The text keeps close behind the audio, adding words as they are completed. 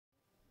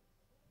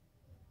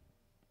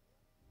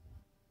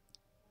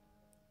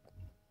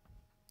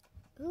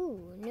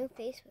Ooh, new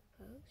Facebook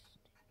post.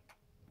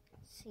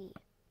 Let's see.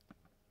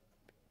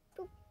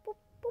 Boop, boop,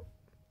 boop.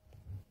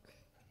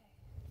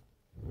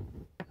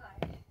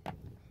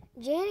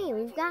 Jenny,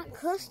 we've got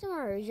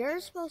customers. You're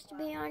supposed to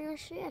be on your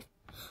shift.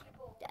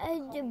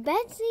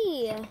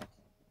 Betsy.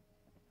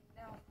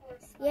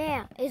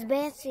 Yeah, it's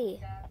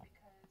Betsy.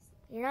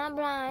 You're not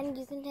blind,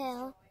 you can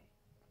tell.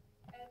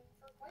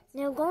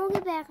 Now go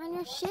get back on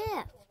your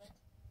shift.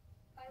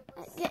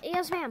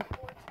 Yes, ma'am.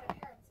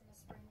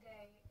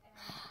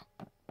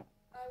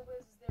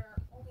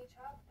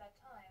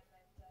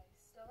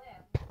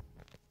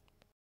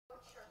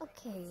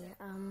 Okay,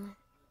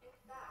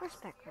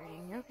 respect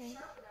rating, okay.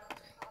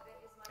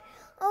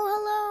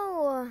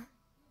 Oh,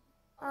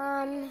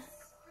 hello.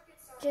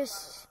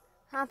 Just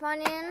hop on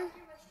in,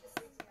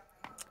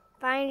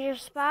 find your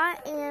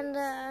spot,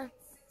 and,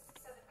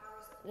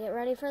 get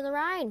ready for the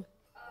ride.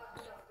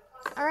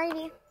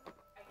 Alrighty.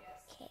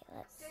 Okay,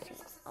 let's see.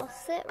 I'll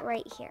sit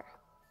right here.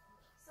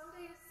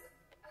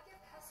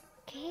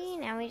 Okay,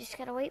 now we just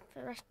gotta wait for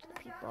the rest of the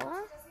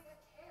people.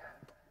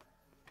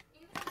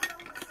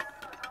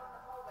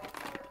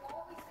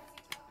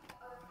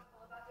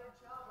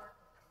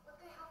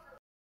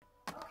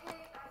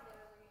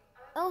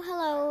 Oh,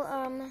 hello,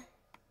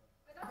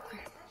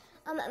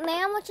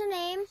 ma'am, what's your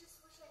name?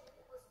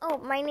 Oh,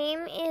 my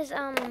name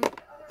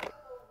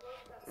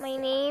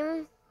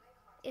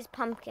is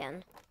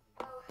Pumpkin.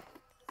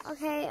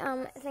 Okay,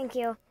 thank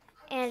you.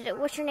 And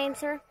what's your name,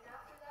 sir?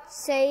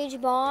 Sage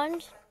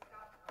Bond?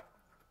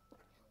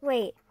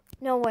 Wait,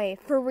 no way,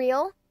 for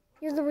real?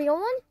 You're the real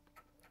one?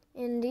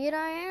 Indeed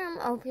I am,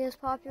 OPS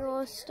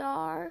Popular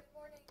Star.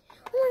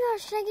 Oh my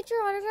gosh, can I get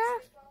your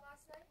autograph?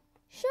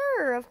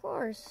 Sure, of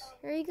course.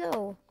 Here you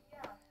go.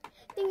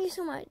 Thank you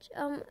so much.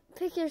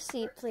 Pick your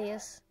seat,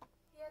 please.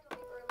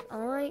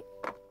 Alright.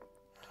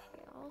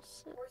 Okay, I'll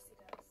sit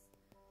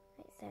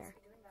right there.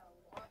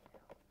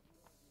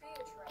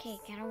 Okay,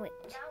 gotta wait.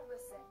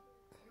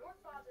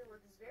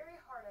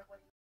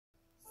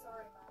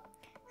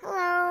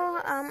 Hello,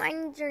 I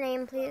need your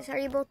name, please. Are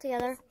you both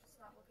together?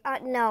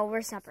 No,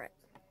 we're separate.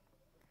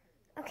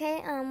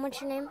 Okay,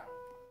 what's your name?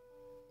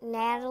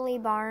 Natalie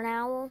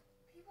Barnowl.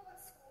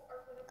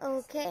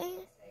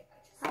 Okay.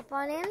 Hop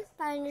on in,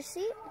 find your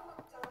seat.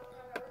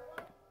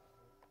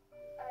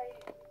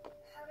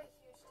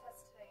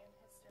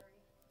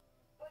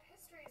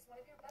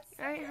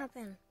 Alright, hop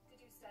in.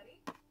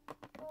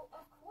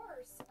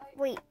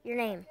 Wait, your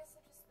name?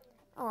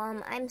 Oh,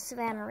 I'm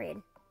Savannah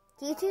Reed.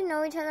 Do you two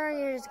know each other or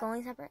you're just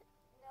going separate?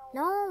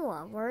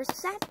 No, we're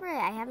separate.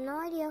 I have no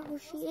idea who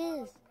she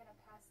is.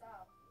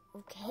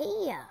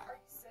 Okay.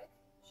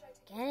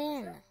 Get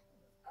in.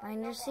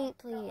 Find your seat,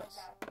 please.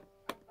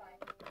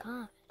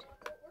 God.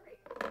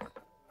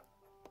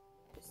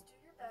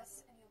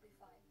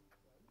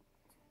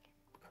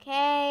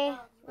 Okay,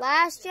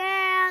 last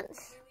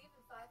chance.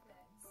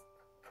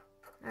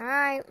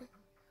 Alright.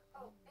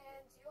 Oh,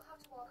 and you'll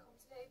have to walk home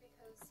today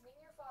because me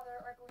and your father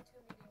are going to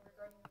a meeting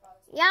regarding your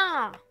father's health.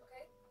 Yeah.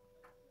 Okay?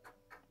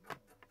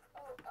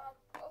 Oh,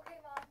 okay,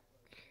 Mom.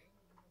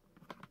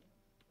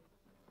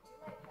 Do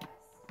my best.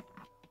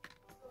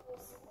 The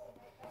whole school,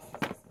 my best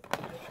is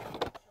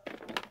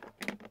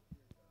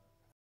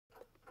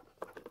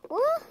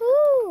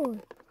Woohoo!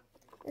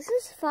 This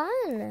is fun.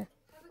 Have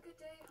a good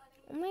day,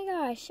 honey. Oh my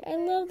gosh, I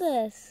love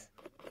this.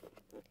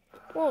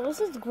 Whoa, this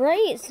is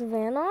great,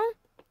 Savannah.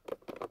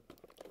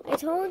 I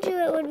told you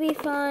it would be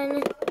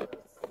fun.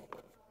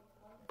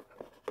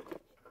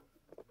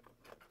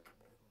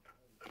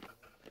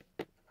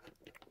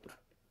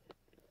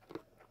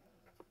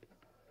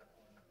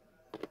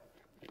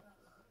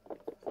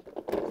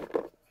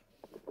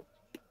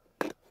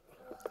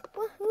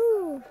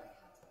 Woohoo!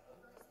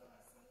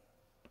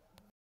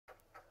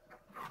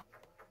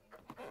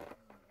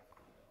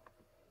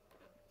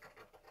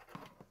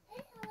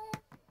 Hey, Helen.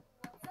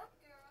 What's up,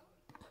 girl?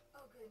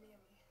 Oh, good,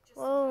 Naomi.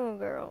 Whoa,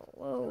 girl,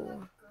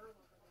 whoa.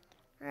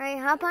 Alright,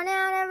 hop on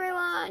out,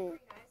 everyone.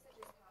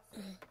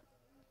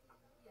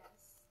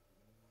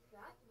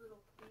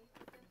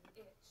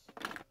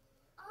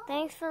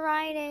 Thanks for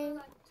riding.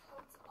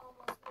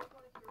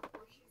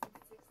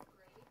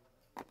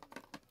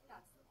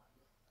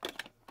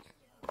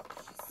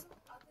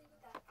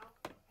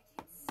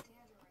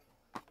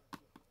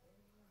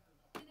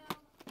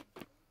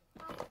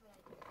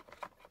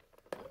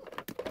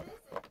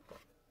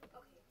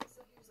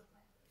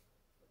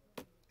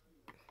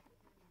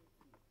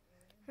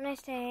 Have a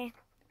nice day.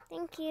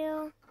 Thank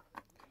you.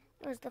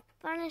 It was the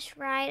funnest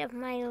ride of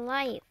my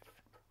life.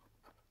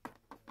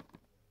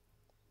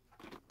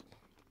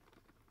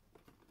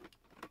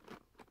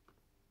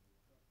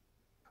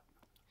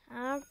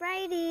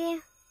 Alrighty.